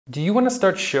Do you want to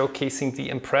start showcasing the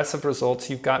impressive results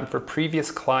you've gotten for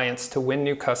previous clients to win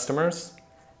new customers?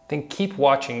 Then keep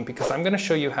watching because I'm going to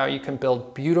show you how you can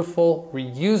build beautiful,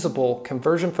 reusable,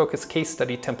 conversion-focused case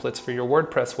study templates for your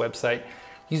WordPress website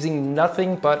using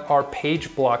nothing but our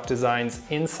page block designs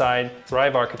inside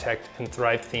Thrive Architect and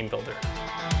Thrive Theme Builder.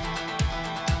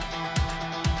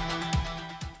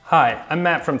 Hi, I'm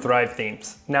Matt from Thrive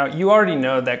Themes. Now, you already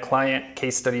know that client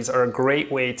case studies are a great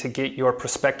way to get your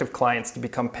prospective clients to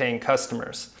become paying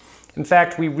customers. In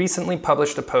fact, we recently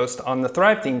published a post on the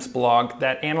Thrive Themes blog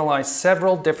that analyzed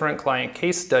several different client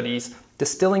case studies,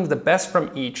 distilling the best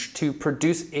from each to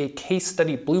produce a case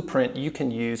study blueprint you can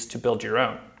use to build your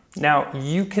own. Now,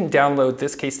 you can download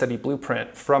this case study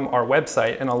blueprint from our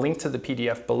website, and I'll link to the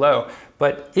PDF below,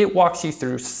 but it walks you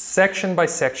through section by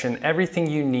section everything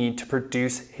you need to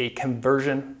produce a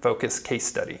conversion-focused case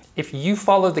study. If you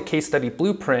follow the case study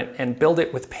blueprint and build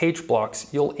it with page blocks,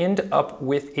 you'll end up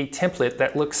with a template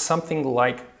that looks something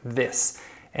like this.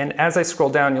 And as I scroll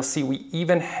down, you'll see we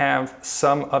even have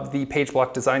some of the page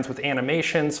block designs with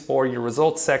animations for your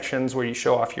results sections where you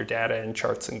show off your data and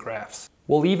charts and graphs.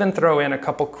 We'll even throw in a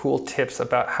couple cool tips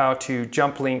about how to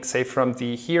jump link, say from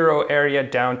the hero area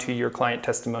down to your client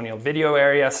testimonial video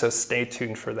area, so stay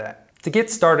tuned for that. To get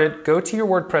started, go to your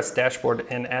WordPress dashboard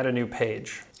and add a new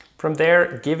page. From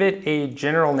there, give it a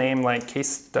general name like case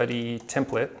study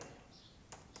template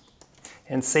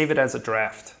and save it as a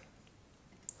draft.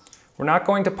 We're not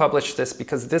going to publish this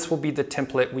because this will be the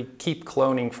template we keep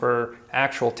cloning for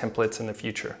actual templates in the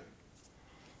future.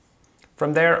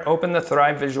 From there, open the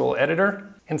Thrive Visual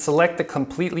Editor and select the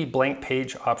completely blank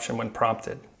page option when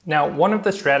prompted. Now, one of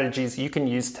the strategies you can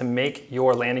use to make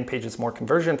your landing pages more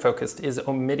conversion focused is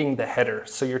omitting the header.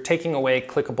 So you're taking away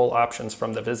clickable options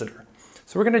from the visitor.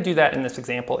 So we're going to do that in this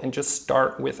example and just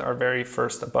start with our very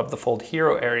first above the fold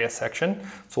hero area section.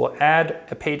 So we'll add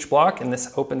a page block, and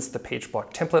this opens the page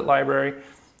block template library.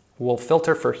 We'll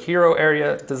filter for hero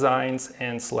area designs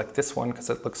and select this one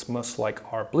because it looks most like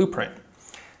our blueprint.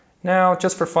 Now,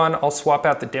 just for fun, I'll swap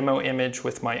out the demo image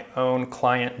with my own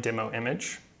client demo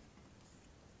image.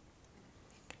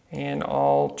 And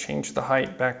I'll change the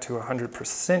height back to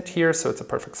 100% here so it's a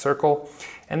perfect circle.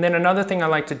 And then another thing I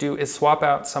like to do is swap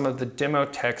out some of the demo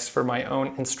text for my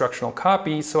own instructional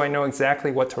copy so I know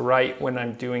exactly what to write when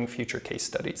I'm doing future case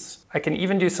studies. I can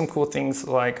even do some cool things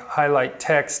like highlight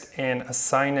text and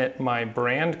assign it my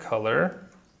brand color.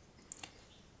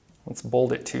 Let's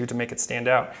bold it too to make it stand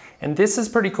out. And this is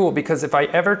pretty cool because if I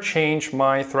ever change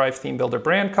my Thrive Theme Builder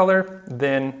brand color,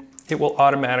 then it will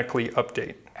automatically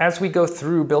update. As we go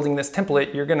through building this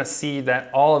template, you're gonna see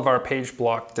that all of our page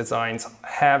block designs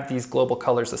have these global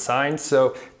colors assigned,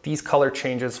 so these color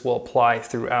changes will apply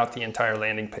throughout the entire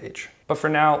landing page. But for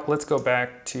now, let's go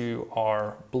back to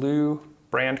our blue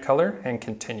brand color and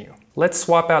continue. Let's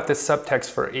swap out this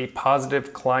subtext for a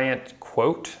positive client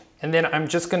quote. And then I'm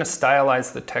just going to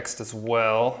stylize the text as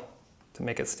well to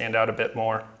make it stand out a bit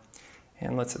more.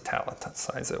 And let's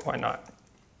italicize it, why not?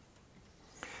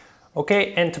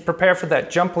 Okay, and to prepare for that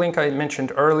jump link I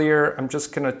mentioned earlier, I'm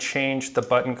just going to change the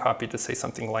button copy to say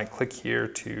something like click here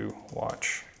to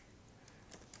watch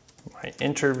my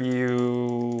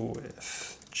interview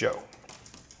with Joe.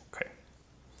 Okay.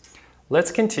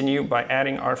 Let's continue by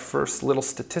adding our first little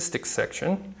statistics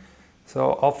section.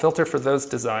 So I'll filter for those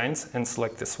designs and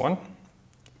select this one.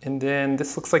 And then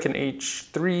this looks like an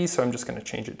H3, so I'm just going to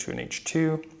change it to an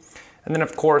H2. And then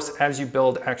of course, as you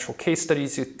build actual case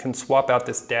studies, you can swap out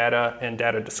this data and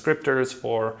data descriptors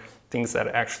for things that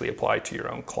actually apply to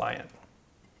your own client.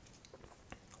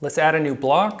 Let's add a new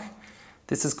block.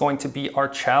 This is going to be our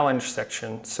challenge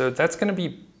section. So that's going to be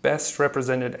best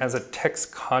represented as a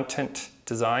text content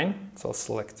design. So I'll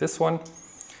select this one,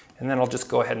 and then I'll just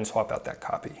go ahead and swap out that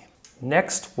copy.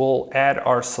 Next, we'll add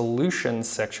our solutions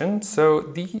section. So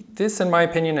this, in my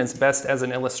opinion, is best as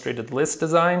an illustrated list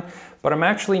design, but I'm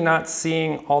actually not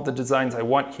seeing all the designs I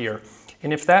want here.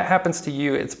 And if that happens to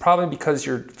you, it's probably because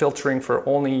you're filtering for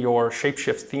only your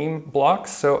Shapeshift theme blocks.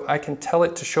 So I can tell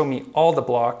it to show me all the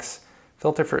blocks,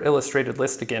 filter for illustrated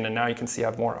list again, and now you can see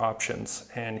I have more options.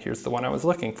 And here's the one I was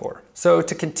looking for. So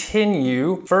to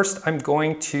continue, first I'm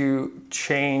going to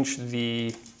change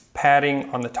the padding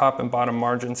on the top and bottom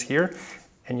margins here,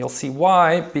 and you'll see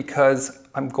why, because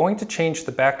I'm going to change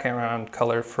the background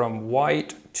color from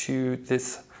white to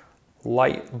this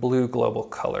light blue global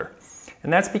color.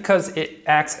 And that's because it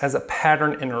acts as a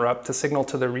pattern interrupt to signal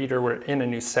to the reader we're in a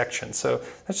new section. So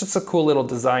that's just a cool little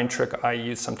design trick I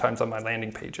use sometimes on my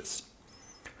landing pages.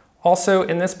 Also,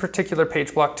 in this particular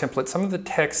page block template, some of the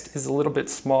text is a little bit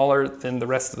smaller than the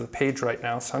rest of the page right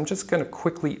now, so I'm just going to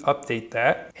quickly update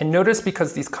that. And notice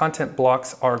because these content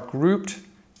blocks are grouped,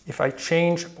 if I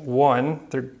change one,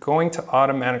 they're going to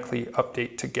automatically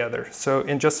update together. So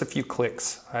in just a few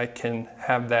clicks, I can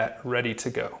have that ready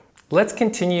to go. Let's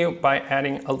continue by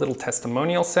adding a little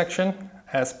testimonial section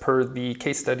as per the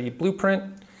case study blueprint.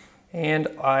 And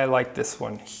I like this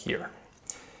one here.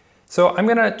 So I'm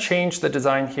gonna change the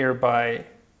design here by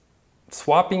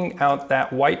swapping out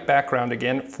that white background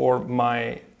again for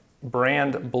my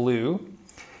brand blue.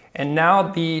 And now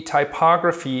the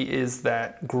typography is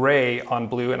that gray on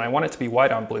blue, and I want it to be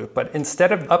white on blue. But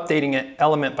instead of updating it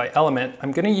element by element,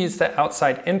 I'm going to use the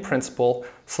outside in principle,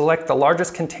 select the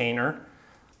largest container,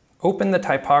 open the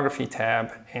typography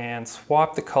tab, and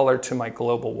swap the color to my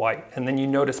global white. And then you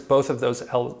notice both of those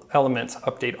elements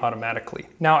update automatically.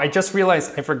 Now I just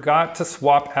realized I forgot to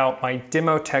swap out my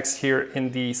demo text here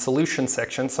in the solution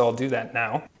section, so I'll do that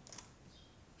now.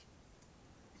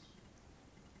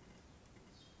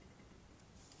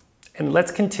 And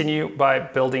let's continue by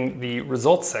building the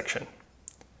results section.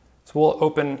 So we'll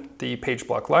open the page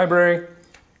block library,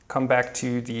 come back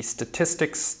to the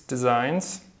statistics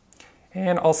designs,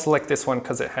 and I'll select this one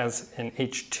because it has an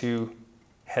H2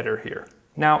 header here.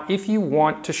 Now, if you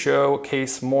want to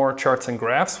showcase more charts and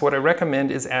graphs, what I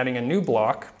recommend is adding a new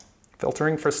block,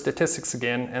 filtering for statistics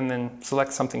again, and then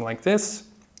select something like this.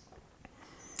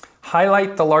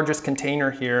 Highlight the largest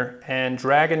container here and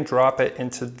drag and drop it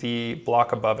into the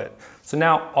block above it. So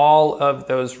now all of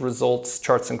those results,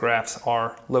 charts, and graphs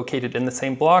are located in the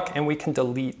same block, and we can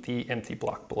delete the empty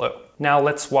block below. Now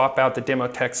let's swap out the demo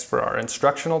text for our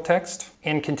instructional text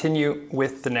and continue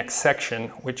with the next section,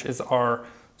 which is our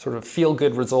sort of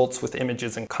feel-good results with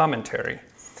images and commentary.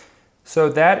 So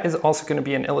that is also going to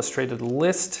be an illustrated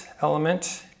list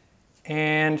element,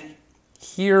 and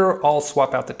here I'll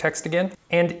swap out the text again.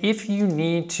 And if you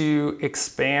need to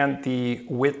expand the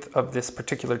width of this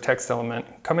particular text element,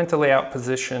 come into layout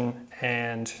position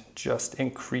and just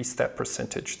increase that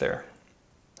percentage there.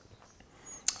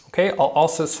 Okay, I'll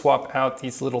also swap out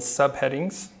these little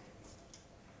subheadings.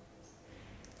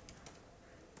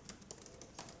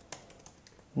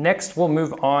 Next, we'll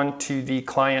move on to the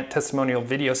client testimonial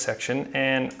video section,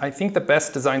 and I think the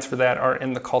best designs for that are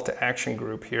in the call to action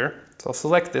group here. So I'll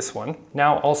select this one.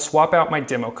 Now I'll swap out my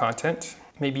demo content,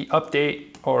 maybe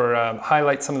update or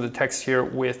highlight some of the text here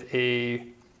with a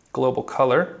global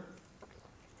color.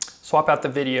 Swap out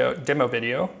the demo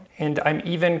video, and I'm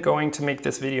even going to make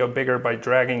this video bigger by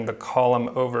dragging the column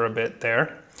over a bit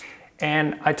there.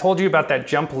 And I told you about that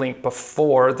jump link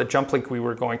before, the jump link we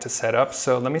were going to set up.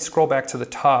 So let me scroll back to the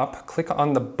top, click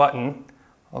on the button.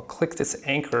 I'll click this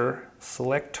anchor,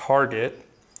 select target,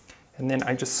 and then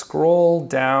I just scroll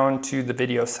down to the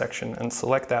video section and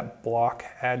select that block,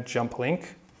 add jump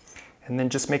link, and then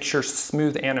just make sure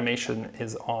smooth animation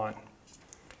is on.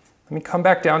 Let me come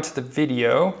back down to the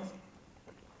video,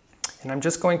 and I'm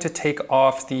just going to take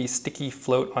off the sticky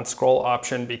float on scroll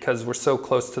option because we're so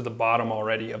close to the bottom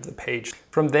already of the page.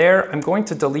 From there, I'm going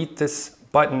to delete this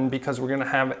button because we're going to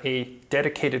have a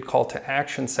dedicated call to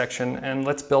action section, and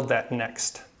let's build that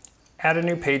next. Add a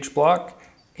new page block,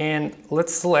 and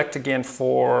let's select again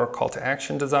for call to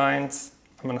action designs.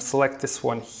 I'm going to select this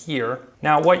one here.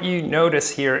 Now what you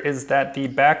notice here is that the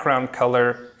background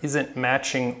color isn't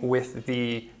matching with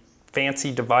the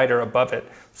fancy divider above it.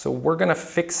 So we're going to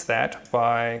fix that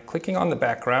by clicking on the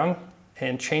background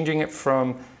and changing it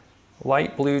from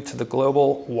light blue to the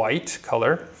global white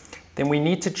color. Then we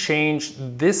need to change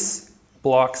this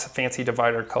block's fancy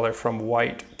divider color from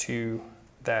white to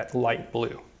that light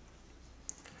blue.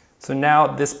 So now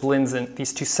this blends in,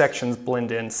 these two sections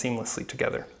blend in seamlessly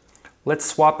together. Let's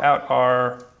swap out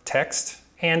our text,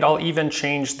 and I'll even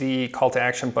change the call to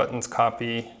action buttons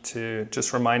copy to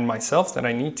just remind myself that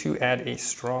I need to add a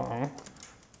strong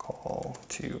call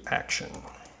to action.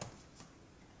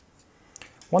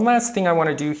 One last thing I want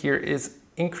to do here is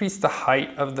increase the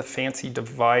height of the fancy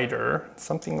divider,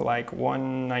 something like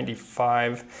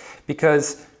 195,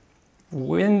 because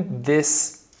when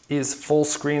this is full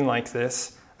screen like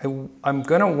this, I'm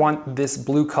going to want this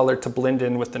blue color to blend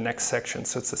in with the next section,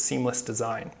 so it's a seamless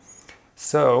design.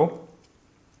 So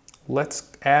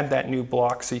let's add that new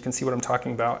block so you can see what I'm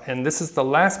talking about. And this is the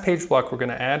last page block we're going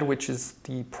to add, which is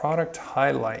the product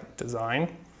highlight design.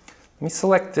 Let me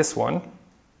select this one.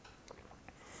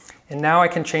 And now I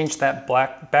can change that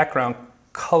black background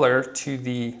color to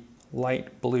the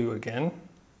light blue again.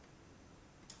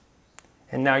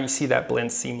 And now you see that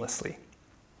blend seamlessly.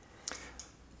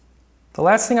 The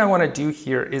last thing I want to do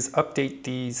here is update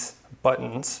these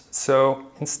buttons. So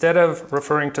instead of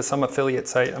referring to some affiliate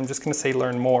site, I'm just going to say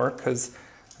learn more because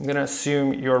I'm going to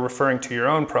assume you're referring to your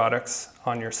own products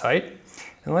on your site.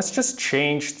 And let's just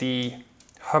change the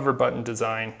hover button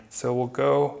design. So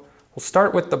we'll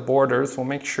start with the borders. We'll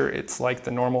make sure it's like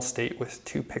the normal state with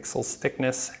 2 pixels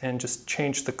thickness and just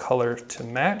change the color to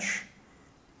match.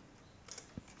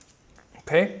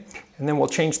 Okay, and then we'll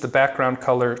change the background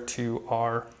color to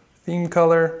our theme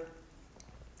color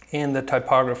and the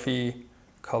typography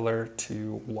color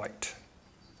to white.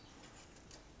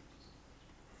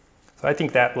 So I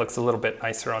think that looks a little bit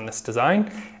nicer on this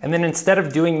design. And then instead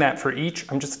of doing that for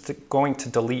each, I'm just going to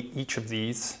delete each of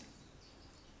these,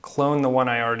 clone the one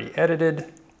I already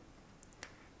edited,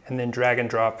 and then drag and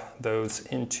drop those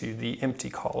into the empty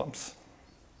columns.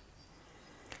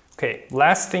 Okay,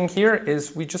 last thing here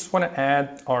is we just want to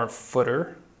add our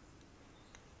footer.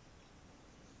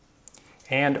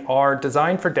 And our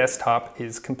design for desktop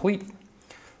is complete.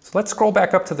 So let's scroll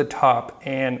back up to the top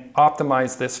and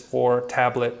optimize this for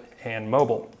tablet and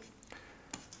mobile.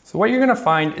 So what you're going to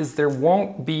find is there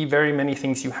won't be very many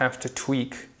things you have to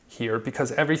tweak here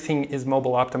because everything is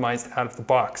mobile optimized out of the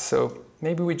box. So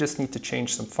maybe we just need to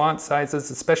change some font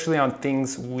sizes, especially on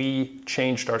things we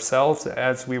changed ourselves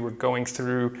as we were going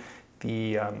through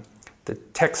the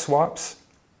text swaps.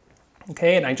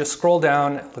 Okay, and I just scroll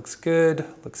down, it looks good,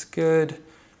 looks good.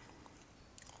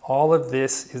 All of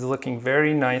this is looking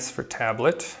very nice for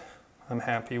tablet. I'm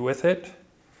happy with it.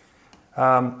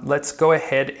 Let's go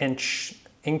ahead and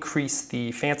increase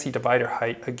the fancy divider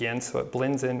height again so it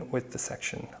blends in with the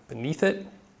section beneath it.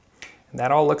 And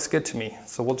that all looks good to me.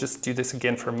 So we'll just do this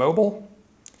again for mobile.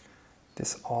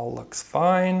 This all looks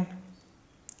fine.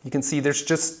 You can see there's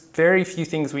just very few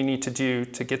things we need to do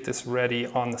to get this ready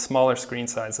on the smaller screen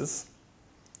sizes.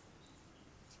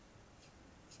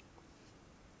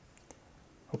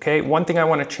 Okay, one thing I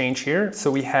want to change here. So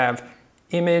we have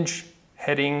image,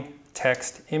 heading,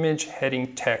 text, image,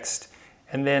 heading, text.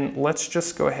 And then let's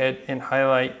just go ahead and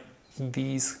highlight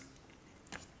these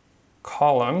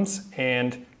columns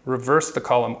and reverse the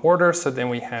column order. So then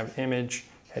we have image,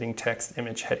 heading, text,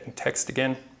 image, heading, text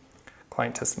again.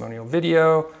 Client testimonial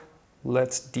video.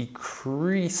 Let's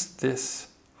decrease this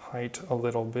height a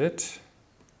little bit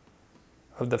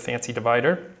of the fancy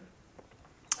divider.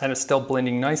 And it's still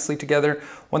blending nicely together.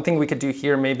 One thing we could do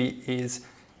here maybe is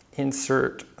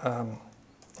insert a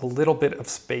little bit of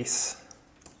space.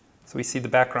 So we see the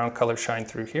background color shine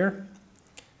through here.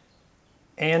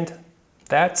 And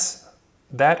that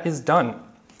is done.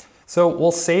 So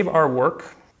we'll save our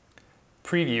work,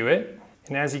 preview it.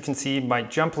 And as you can see, my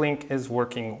jump link is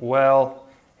working well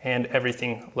and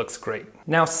everything looks great.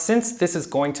 Now, since this is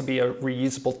going to be a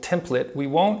reusable template, we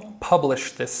won't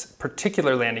publish this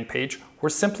particular landing page. We're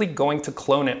simply going to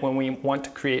clone it when we want to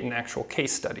create an actual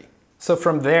case study. So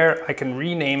from there, I can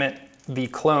rename it, the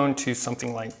clone, to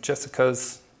something like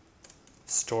Jessica's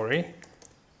story.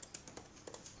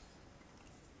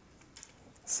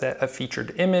 Set a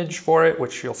featured image for it,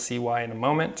 which you'll see why in a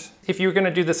moment. If you were going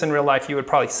to do this in real life, you would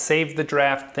probably save the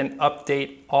draft, then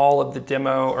update all of the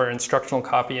demo or instructional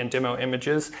copy and demo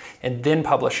images, and then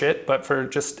publish it. But for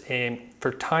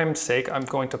time's sake, I'm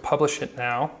going to publish it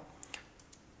now.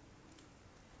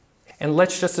 And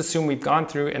let's just assume we've gone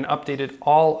through and updated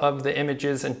all of the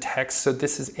images and text. So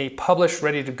this is a published,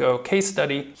 ready to go case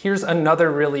study. Here's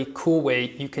another really cool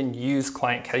way you can use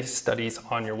client case studies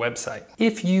on your website.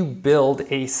 If you build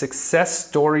a success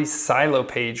story silo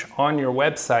page on your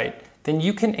website, then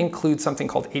you can include something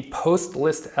called a post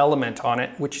list element on it,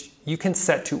 which you can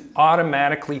set to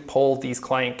automatically pull these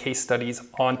client case studies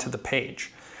onto the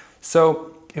page.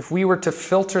 So if we were to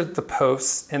filter the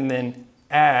posts and then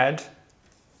add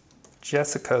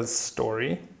Jessica's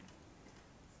story,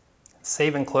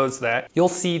 save and close that, you'll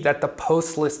see that the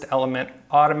post list element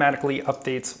automatically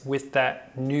updates with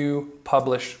that new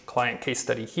published client case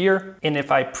study here. And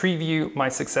if I preview my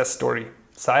success story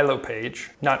silo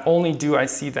page, not only do I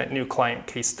see that new client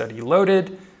case study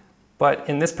loaded, but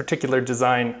in this particular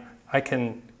design, I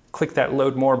can click that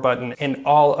load more button and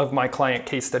all of my client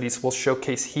case studies will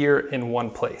showcase here in one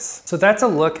place. So that's a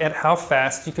look at how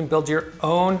fast you can build your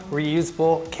own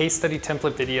reusable case study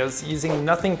template videos using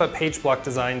nothing but page block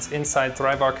designs inside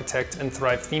Thrive Architect and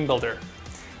Thrive Theme Builder.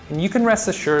 And you can rest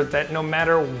assured that no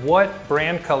matter what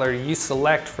brand color you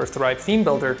select for Thrive Theme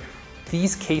Builder,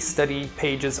 these case study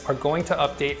pages are going to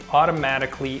update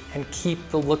automatically and keep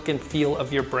the look and feel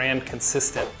of your brand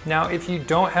consistent. Now, if you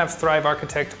don't have Thrive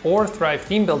Architect or Thrive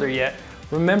Theme Builder yet,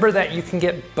 remember that you can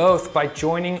get both by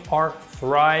joining our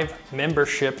Thrive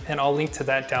membership, and I'll link to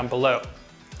that down below.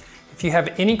 If you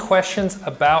have any questions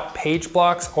about page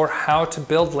blocks or how to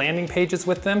build landing pages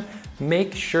with them,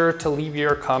 make sure to leave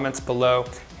your comments below,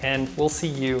 and we'll see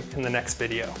you in the next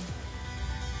video.